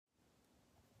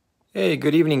Hey,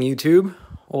 good evening YouTube.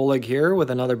 Oleg here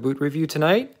with another boot review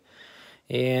tonight.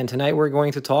 And tonight we're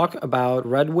going to talk about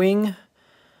Red Wing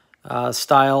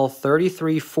Style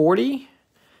 3340,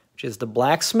 which is the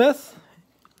Blacksmith,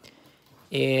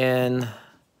 in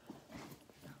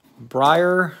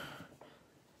Briar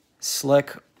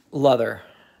Slick leather.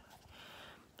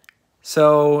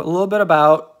 So a little bit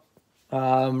about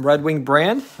Red Wing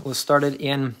brand. It was started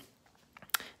in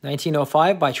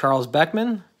 1905 by Charles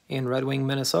Beckman in Red Wing,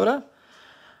 Minnesota.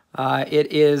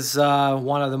 It is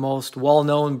one of the most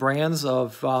well-known brands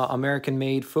of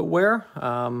American-made footwear.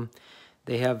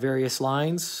 They have various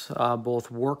lines, both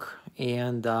work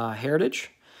and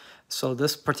heritage. So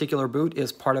this particular boot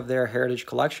is part of their heritage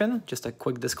collection. Just a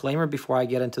quick disclaimer before I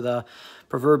get into the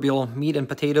proverbial meat and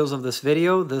potatoes of this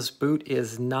video. This boot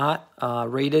is not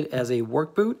rated as a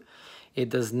work boot. It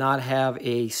does not have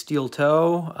a steel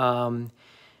toe.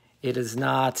 It is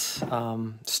not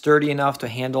sturdy enough to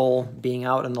handle being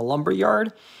out in the lumber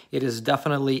yard. It is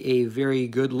definitely a very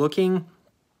good-looking,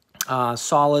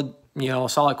 solid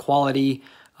quality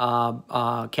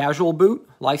casual boot,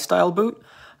 lifestyle boot.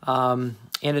 And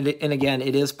again,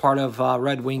 it is part of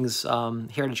Red Wing's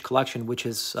heritage collection, which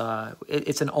is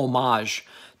it's an homage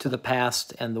to the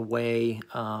past and the way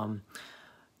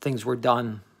things were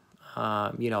done.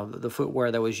 The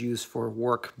footwear that was used for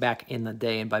work back in the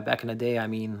day. And by back in the day, I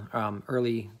mean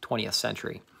early 20th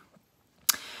century.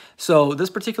 So this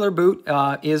particular boot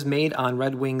is made on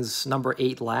Red Wing's number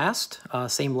 8 last,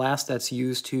 same last that's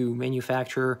used to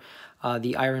manufacture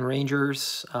the Iron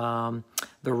Rangers, the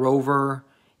Rover,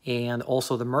 and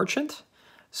also the Merchant.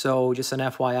 So just an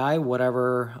FYI,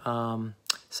 whatever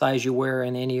size you wear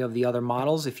in any of the other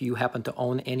models, if you happen to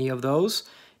own any of those,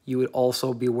 you would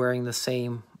also be wearing the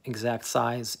same exact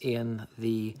size in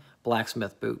the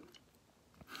Blacksmith boot.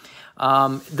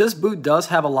 This boot does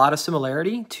have a lot of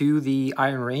similarity to the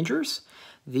Iron Rangers.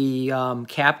 The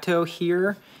cap toe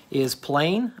here is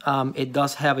plain. It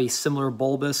does have a similar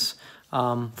bulbous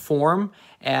form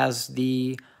as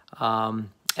the Iron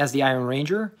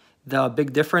Ranger. The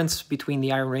big difference between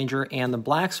the Iron Ranger and the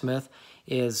Blacksmith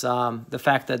is the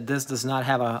fact that this does not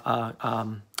have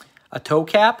a toe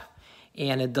cap,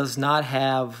 and it does not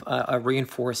have a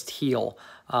reinforced heel.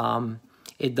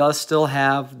 It does still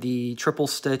have the triple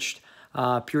stitched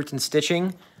Puritan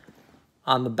stitching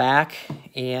on the back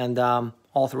and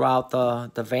all throughout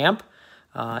the vamp.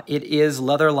 It is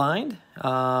leather lined.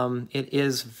 It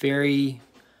is very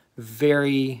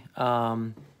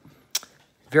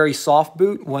soft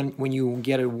boot when you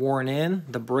get it worn in.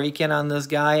 The break-in on this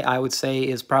guy, I would say,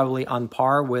 is probably on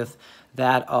par with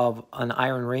that of an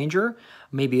Iron Ranger.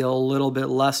 Maybe a little bit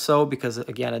less so because,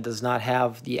 again, it does not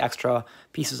have the extra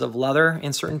pieces of leather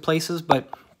in certain places. But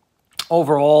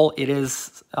overall,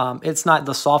 it's not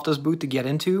the softest boot to get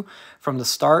into from the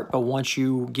start. But once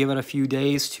you give it a few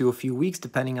days to a few weeks,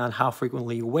 depending on how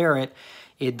frequently you wear it,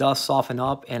 it does soften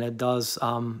up and it does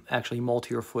actually mold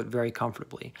to your foot very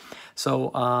comfortably.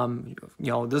 So,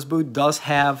 this boot does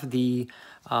have the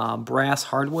brass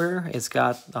hardware. It's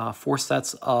got 4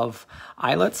 sets of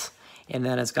eyelets. And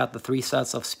then it's got the 3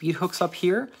 sets of speed hooks up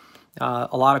here.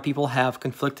 A lot of people have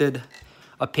conflicted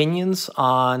opinions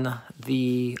on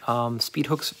the speed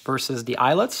hooks versus the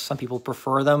eyelets. Some people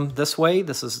prefer them this way.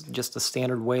 This is just the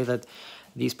standard way that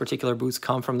these particular boots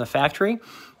come from the factory.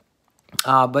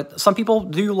 But some people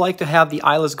do like to have the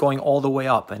eyelets going all the way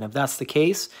up. And if that's the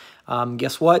case,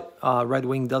 guess what? Red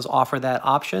Wing does offer that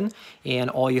option. And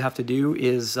all you have to do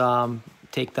is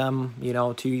take them,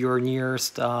 to your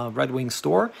nearest Red Wing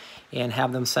store and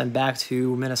have them sent back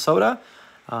to Minnesota.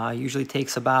 Usually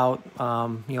takes about,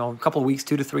 a couple of weeks,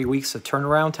 2 to 3 weeks of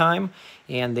turnaround time.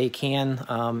 And they can,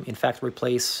 in fact,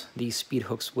 replace these speed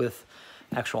hooks with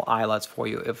actual eyelets for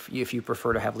you if you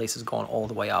prefer to have laces going all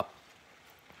the way up.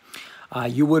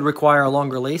 You would require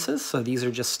longer laces, so these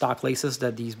are just stock laces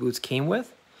that these boots came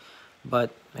with.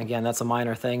 But again, that's a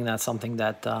minor thing. That's something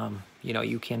that,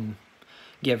 you can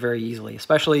get very easily,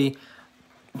 especially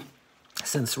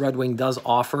since Red Wing does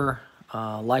offer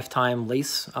lifetime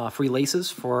free laces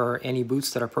for any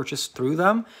boots that are purchased through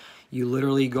them. You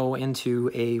literally go into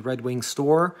a Red Wing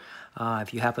store.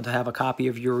 If you happen to have a copy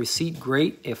of your receipt,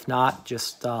 great. If not,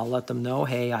 just let them know,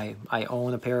 hey, I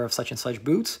own a pair of such and such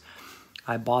boots.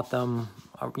 I bought them,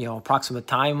 approximate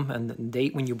time and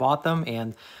date when you bought them,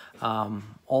 and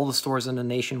all the stores in the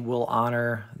nation will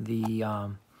honor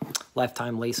the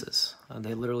lifetime laces.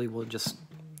 They literally will just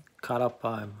cut up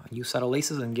a new set of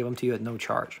laces and give them to you at no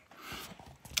charge.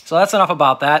 So that's enough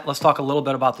about that. Let's talk a little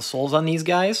bit about the soles on these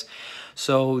guys.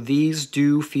 So these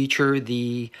do feature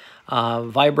the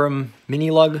Vibram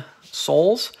Mini Lug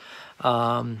soles.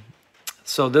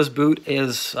 So this boot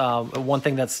is one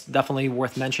thing that's definitely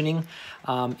worth mentioning.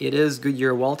 It is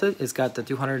Goodyear welted. It's got the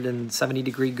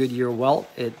 270-degree Goodyear welt.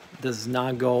 It does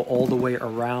not go all the way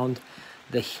around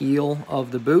the heel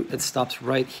of the boot. It stops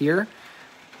right here.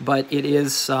 But it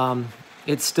is,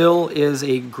 it still is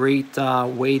a great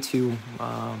way to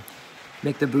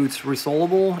make the boots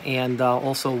resolable and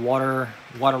also water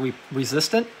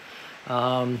resistant.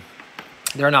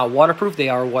 They're not waterproof, they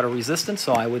are water resistant,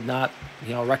 so I would not,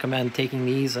 recommend taking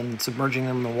these and submerging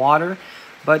them in the water.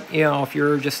 But, if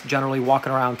you're just generally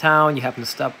walking around town, you happen to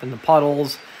step in the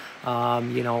puddles,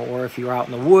 or if you're out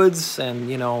in the woods and,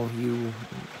 you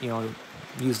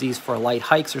use these for light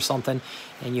hikes or something,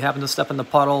 and you happen to step in the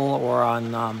puddle or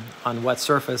on wet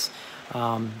surface,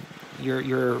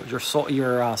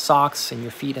 your socks and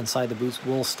your feet inside the boots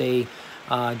will stay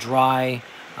dry,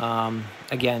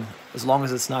 again, as long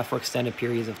as it's not for extended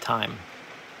periods of time.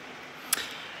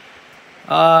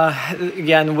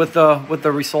 Again, with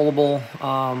the resolable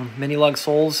mini lug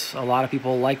soles, a lot of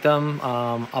people like them.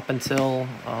 Up until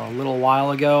a little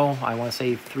while ago, I want to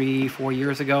say 3-4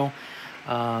 years ago,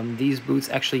 these boots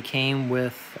actually came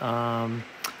with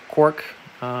cork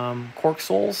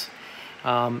soles.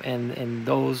 And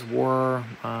those were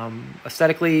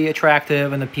aesthetically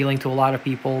attractive and appealing to a lot of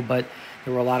people, but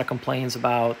there were a lot of complaints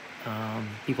about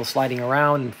people sliding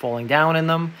around and falling down in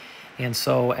them. And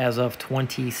so as of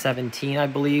 2017, I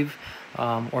believe,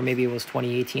 or maybe it was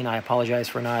 2018, I apologize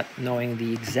for not knowing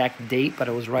the exact date, but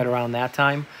it was right around that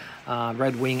time,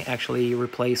 Red Wing actually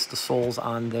replaced the soles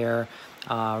on their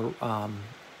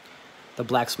the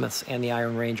Blacksmiths and the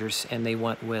Iron Rangers, and they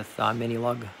went with mini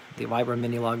lug, the Vibram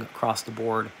mini lug across the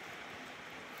board.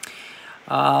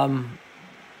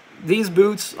 These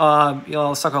boots,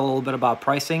 let's talk a little bit about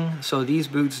pricing. So these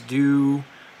boots do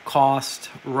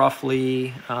cost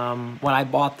roughly, when I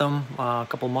bought them a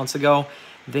couple months ago,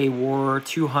 they were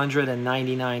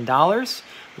 $299,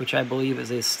 which I believe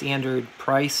is a standard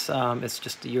price. It's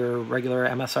just your regular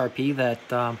MSRP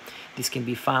that these can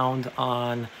be found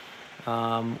on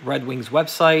Red Wing's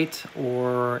website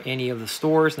or any of the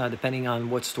stores. Now, depending on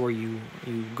what store you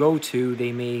go to,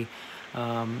 they may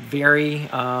vary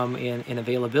in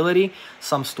availability.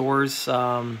 Some stores,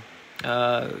 some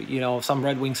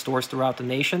Red Wing stores throughout the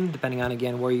nation, depending on,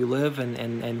 again, where you live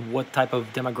and what type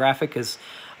of demographic is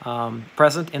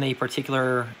present in a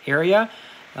particular area.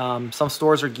 Some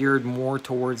stores are geared more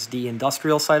towards the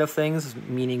industrial side of things,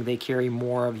 meaning they carry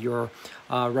more of your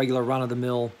regular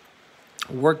run-of-the-mill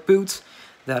work boots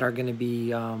that are going to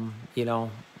be,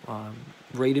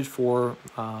 rated for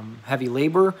heavy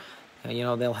labor.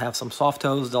 They'll have some soft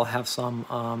toes, they'll have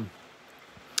some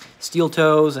steel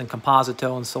toes and composite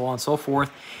toe and so on and so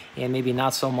forth, and maybe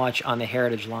not so much on the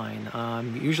Heritage line.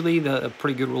 Usually a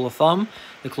pretty good rule of thumb,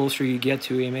 the closer you get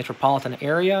to a metropolitan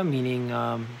area, meaning,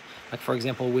 like for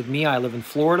example with me, I live in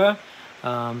Florida,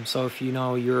 so if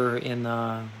you're in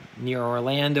near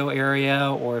Orlando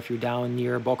area, or if you're down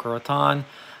near Boca Raton,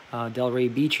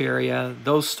 Delray Beach area,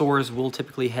 those stores will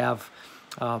typically have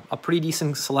a pretty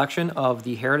decent selection of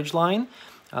the Heritage line,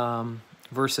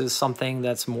 versus something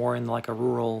that's more in like a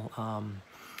rural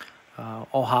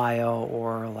Ohio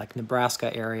or like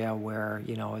Nebraska area where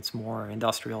it's more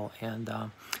industrial, and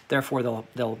therefore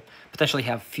they'll potentially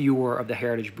have fewer of the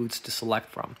Heritage boots to select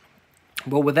from.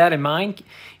 But with that in mind,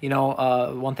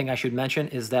 one thing I should mention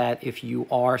is that if you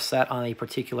are set on a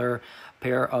particular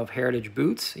pair of Heritage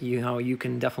boots, you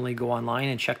can definitely go online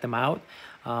and check them out.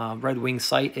 Red Wing's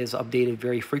site is updated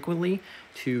very frequently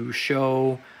to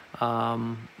show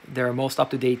their most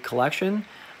up-to-date collection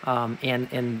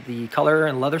and the color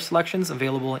and leather selections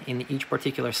available in each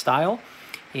particular style.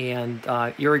 And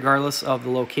irregardless of the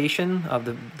location of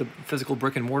the physical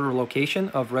brick and mortar location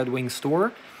of Red Wing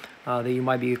store that you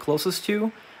might be closest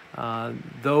to,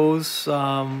 those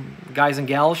guys and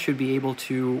gals should be able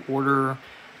to order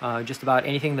just about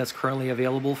anything that's currently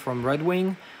available from Red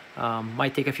Wing.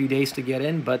 Might take a few days to get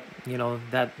in, but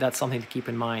that's something to keep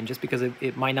in mind. Just because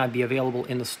it might not be available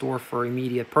in the store for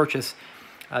immediate purchase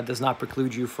does not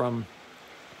preclude you from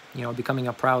becoming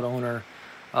a proud owner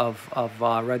of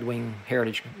Red Wing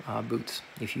Heritage boots,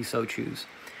 if you so choose.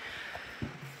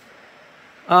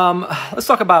 Let's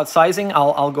talk about sizing.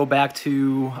 I'll go back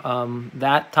to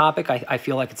that topic. I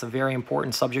feel like it's a very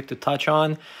important subject to touch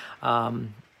on.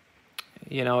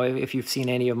 If you've seen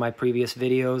any of my previous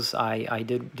videos, I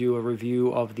did do a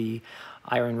review of the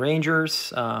Iron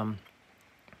Rangers.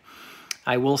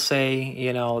 I will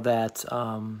say, that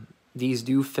these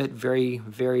do fit very,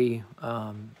 very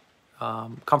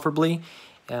comfortably,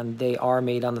 and they are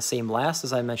made on the same last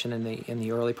as I mentioned in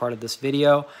the early part of this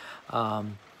video.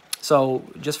 So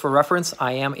just for reference,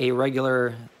 I am a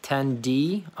regular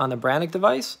 10D on the Brannick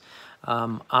device.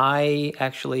 I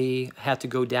actually had to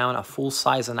go down a full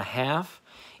size and a half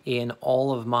in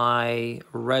all of my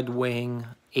Red Wing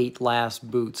 8 last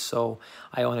boots. So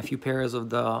I own a few pairs of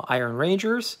the Iron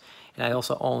Rangers, and I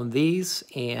also own these,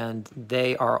 and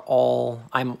they are all,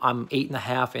 I'm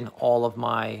 8.5 in all of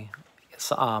my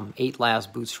 8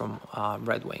 last boots from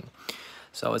Red Wing.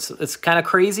 So it's kind of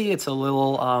crazy. It's a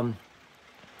little,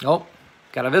 oh,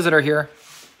 got a visitor here.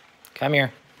 Come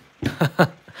here.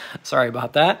 Sorry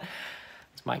about that.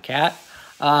 It's my cat.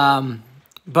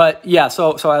 But yeah,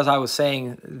 so as I was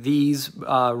saying, these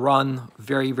run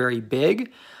very, very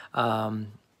big.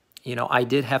 You know, I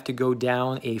did have to go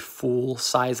down a full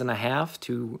size and a half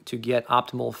to get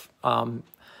optimal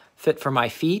fit for my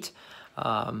feet.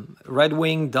 Red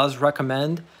Wing does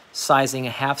recommend sizing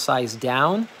a half size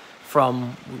down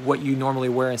from what you normally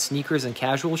wear in sneakers and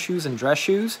casual shoes and dress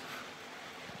shoes.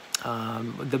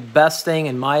 The best thing,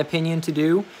 in my opinion, to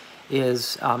do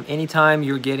is anytime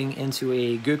you're getting into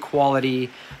a good quality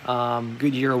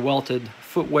Goodyear welted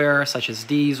footwear, such as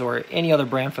these or any other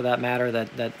brand for that matter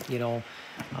that you know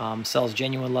sells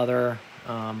genuine leather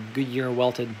Goodyear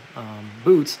welted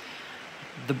boots,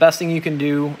 the best thing you can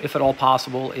do, if at all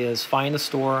possible, is find a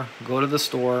store, go to the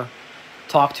store,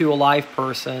 talk to a live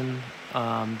person,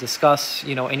 discuss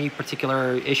any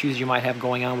particular issues you might have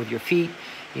going on with your feet,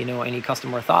 any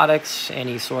custom orthotics,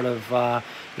 any sort of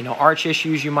arch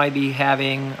issues you might be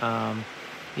having,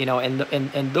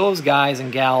 and those guys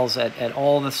and gals at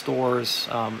all the stores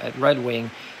at Red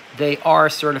Wing, they are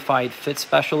certified fit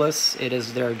specialists. It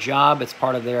is their job. It's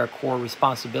part of their core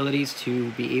responsibilities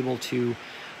to be able to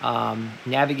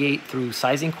navigate through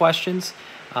sizing questions,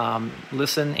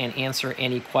 listen and answer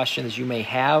any questions you may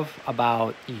have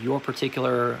about your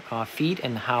particular feet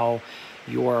and how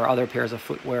your other pairs of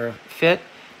footwear fit.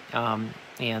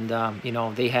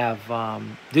 They have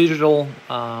digital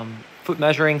foot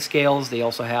measuring scales. They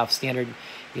also have standard,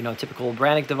 typical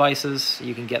Brannick devices.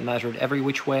 You can get measured every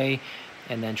which way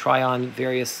and then try on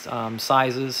various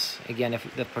sizes. Again, if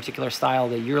the particular style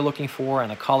that you're looking for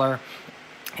and a color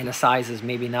and a size is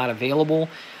maybe not available,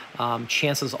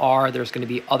 chances are there's going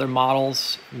to be other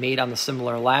models made on the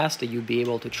similar last that you'd be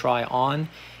able to try on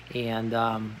and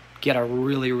get a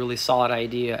really, really solid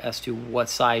idea as to what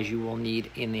size you will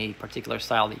need in a particular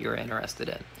style that you're interested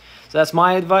in. So that's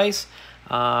my advice.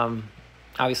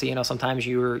 Obviously, sometimes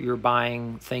you're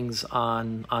buying things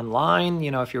online,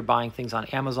 if you're buying things on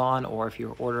Amazon or if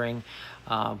you're ordering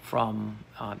from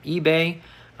eBay.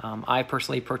 I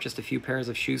personally purchased a few pairs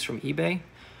of shoes from eBay.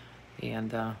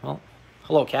 And, well,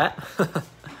 hello, cat.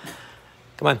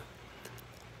 Come on.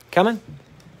 Coming?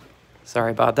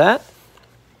 Sorry about that.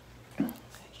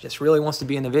 Just really wants to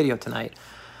be in the video tonight.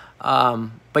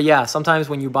 But yeah, sometimes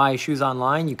when you buy shoes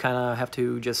online, you kind of have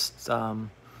to just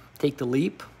take the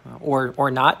leap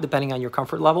or not, depending on your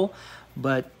comfort level.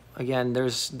 But again,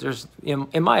 there's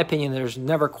in my opinion, there's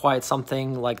never quite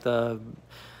something like the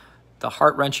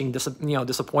heart-wrenching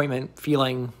disappointment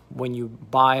feeling when you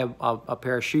buy a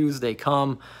pair of shoes. They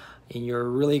come and you're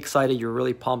really excited, you're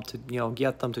really pumped to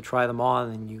get them, to try them on,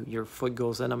 and your foot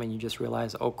goes in them and you just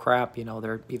realize, oh crap,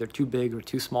 they're either too big or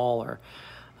too small, or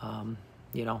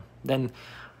then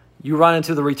you run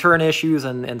into the return issues,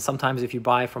 and sometimes if you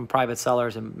buy from private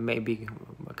sellers, it may be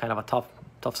kind of a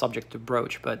tough subject to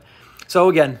broach. But so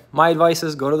again, my advice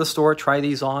is go to the store, try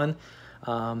these on,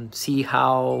 see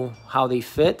how they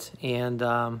fit, and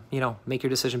make your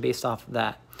decision based off of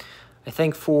that. I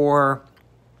think for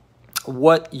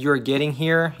what you're getting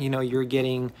here, you're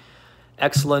getting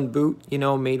excellent boot,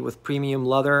 made with premium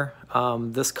leather.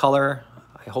 This color,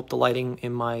 I hope the lighting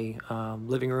in my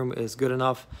living room is good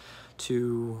enough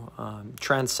to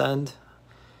transcend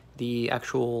the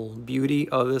actual beauty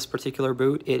of this particular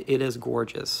boot. It is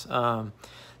gorgeous.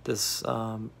 This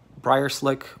Briar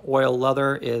Slick oil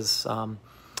leather is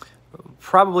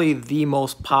probably the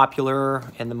most popular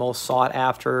and the most sought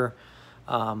after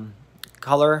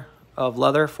color of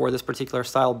leather for this particular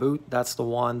style boot. That's the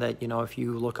one that, if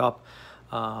you look up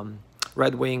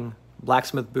Red Wing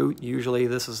Blacksmith boot, usually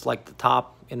this is like the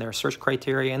top in their search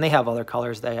criteria, and they have other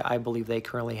colors. I believe they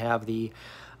currently have the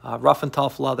rough and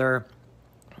tough leather.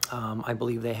 I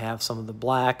believe they have some of the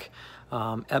black,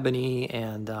 ebony,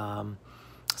 and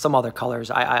some other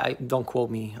colors. I don't quote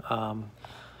me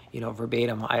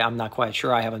verbatim. I'm not quite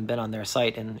sure. I haven't been on their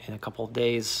site in a couple of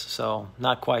days, so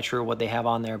not quite sure what they have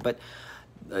on there. But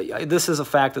this is a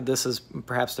fact that this is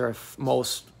perhaps their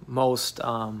most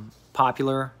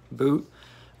popular boot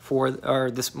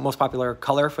or this most popular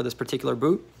color for this particular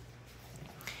boot.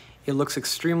 It looks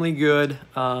extremely good,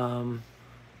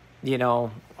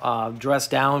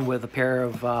 dressed down with a pair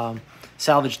of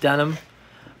salvage denim.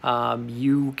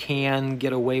 You can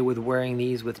get away with wearing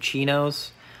these with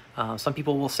chinos. Some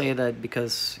people will say that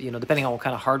because, you know, depending on what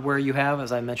kind of hardware you have,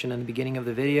 as I mentioned in the beginning of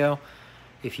the video,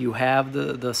 if you have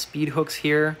the speed hooks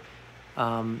here,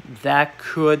 that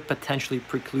could potentially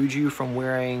preclude you from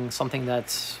wearing something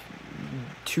that's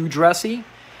too dressy,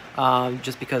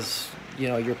 just because, you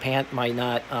know, your pant might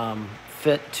not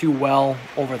fit too well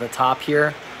over the top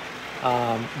here.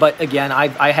 But again,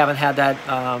 I haven't had that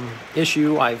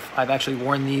issue. I've actually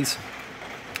worn these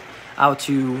out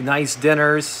to nice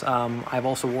dinners. I've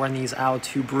also worn these out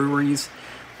to breweries.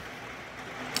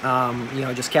 You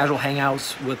know, just casual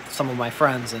hangouts with some of my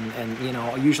friends, and you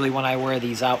know, usually when I wear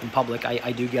these out in public,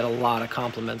 I do get a lot of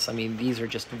compliments. I mean, these are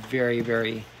just very,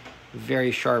 very,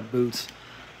 very sharp boots.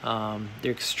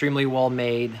 They're extremely well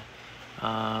made.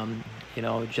 You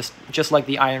know, just like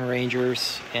the Iron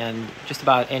Rangers and just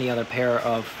about any other pair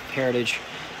of heritage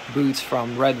boots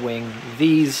from Red Wing,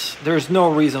 these, there's no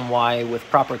reason why, with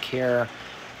proper care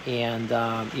and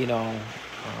you know,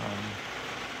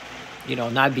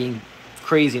 not being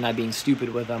crazy, not being stupid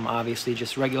with them, obviously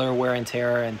just regular wear and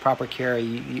tear and proper care, I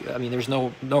mean, there's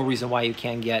no reason why you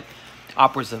can't get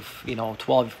upwards of, you know,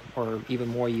 12 or even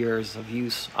more years of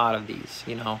use out of these.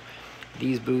 You know,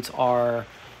 these boots are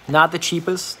not the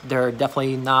cheapest. They're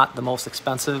definitely not the most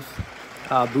expensive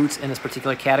boots in this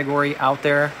particular category out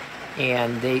there,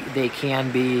 and they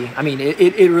can be, I mean,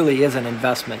 it really is an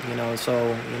investment, you know.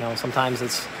 So, you know, sometimes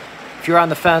it's, if you're on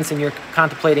the fence and you're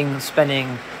contemplating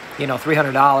spending, you know,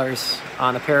 $300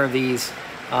 on a pair of these,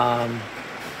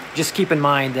 just keep in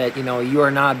mind that, you know, you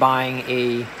are not buying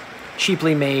a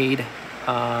cheaply made,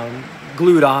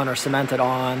 glued on or cemented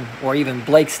on or even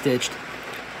Blake stitched.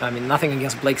 I mean, nothing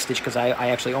against Blake stitch, because I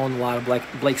actually own a lot of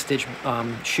Blake stitch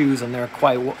shoes, and they're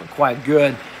quite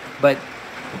good. But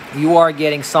you are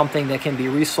getting something that can be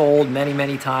resold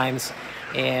many times,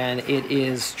 and it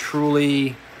is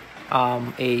truly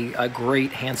a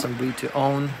great, handsome boot to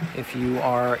own if you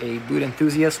are a boot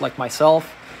enthusiast like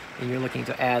myself and you're looking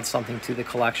to add something to the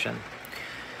collection.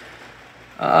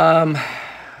 So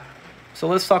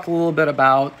let's talk a little bit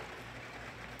about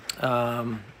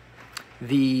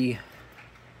the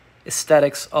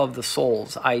aesthetics of the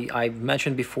soles. I've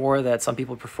mentioned before that some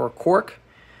people prefer cork.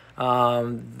 You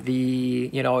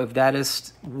know, if that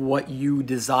is what you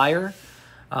desire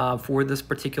for this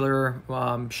particular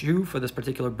shoe, for this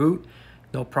particular boot,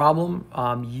 no problem.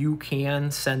 You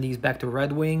can send these back to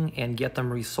Red Wing and get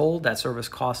them resold. That service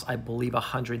costs, I believe,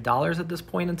 $100 at this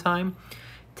point in time.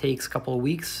 Takes a couple of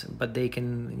weeks, but they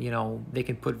can, you know, they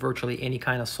can put virtually any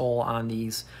kind of sole on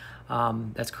these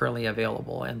that's currently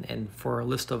available. And for a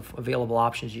list of available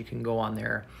options, you can go on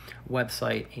their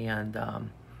website and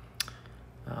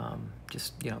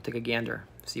just, you know, take a gander,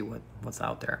 see what's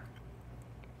out there.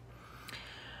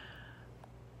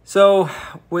 So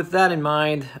with that in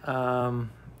mind,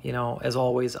 you know, as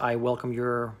always, I welcome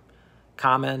your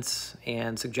comments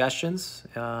and suggestions.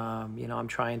 You know, I'm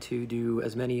trying to do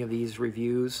as many of these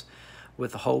reviews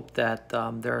with the hope that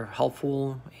they're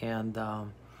helpful, and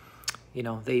you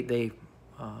know, they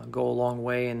go a long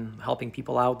way in helping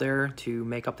people out there to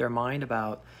make up their mind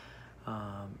about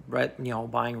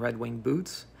buying Red Wing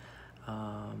boots.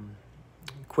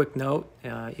 Quick note,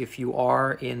 if you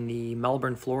are in the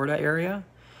Melbourne, Florida area,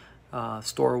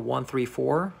 store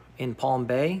 134 in Palm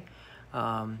Bay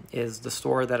is the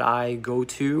store that I go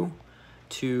to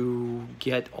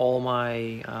get all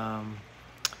my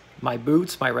my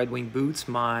boots, my Red Wing boots,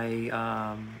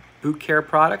 my boot care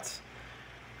products,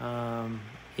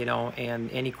 you know,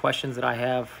 and any questions that I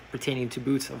have pertaining to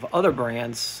boots of other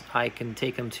brands, I can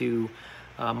take them to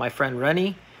my friend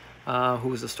Rennie,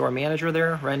 who is the store manager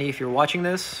there. Rennie, if you're watching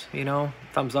this, you know,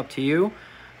 thumbs up to you.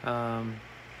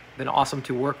 Been awesome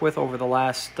to work with over the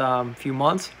last few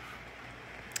months.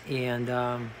 And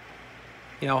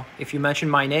you know, if you mention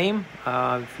my name,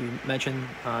 if you mention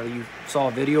you saw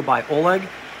a video by Oleg,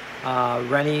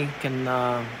 Rennie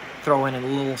can throw in a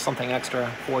little something extra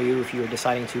for you if you're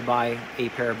deciding to buy a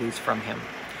pair of boots from him.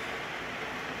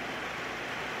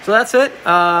 So that's it.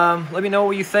 Let me know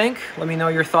what you think. Let me know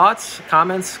your thoughts,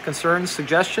 comments, concerns,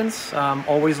 suggestions.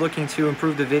 Always looking to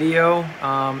improve the video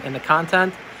and the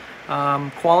content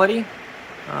quality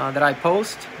that I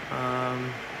post.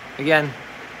 Again,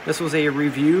 this was a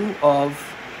review of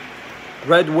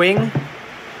Red Wing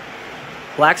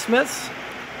Blacksmiths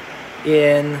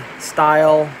in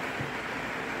style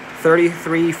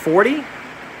 3340.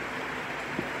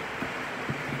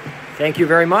 Thank you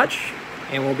very much,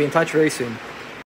 and we'll be in touch very soon.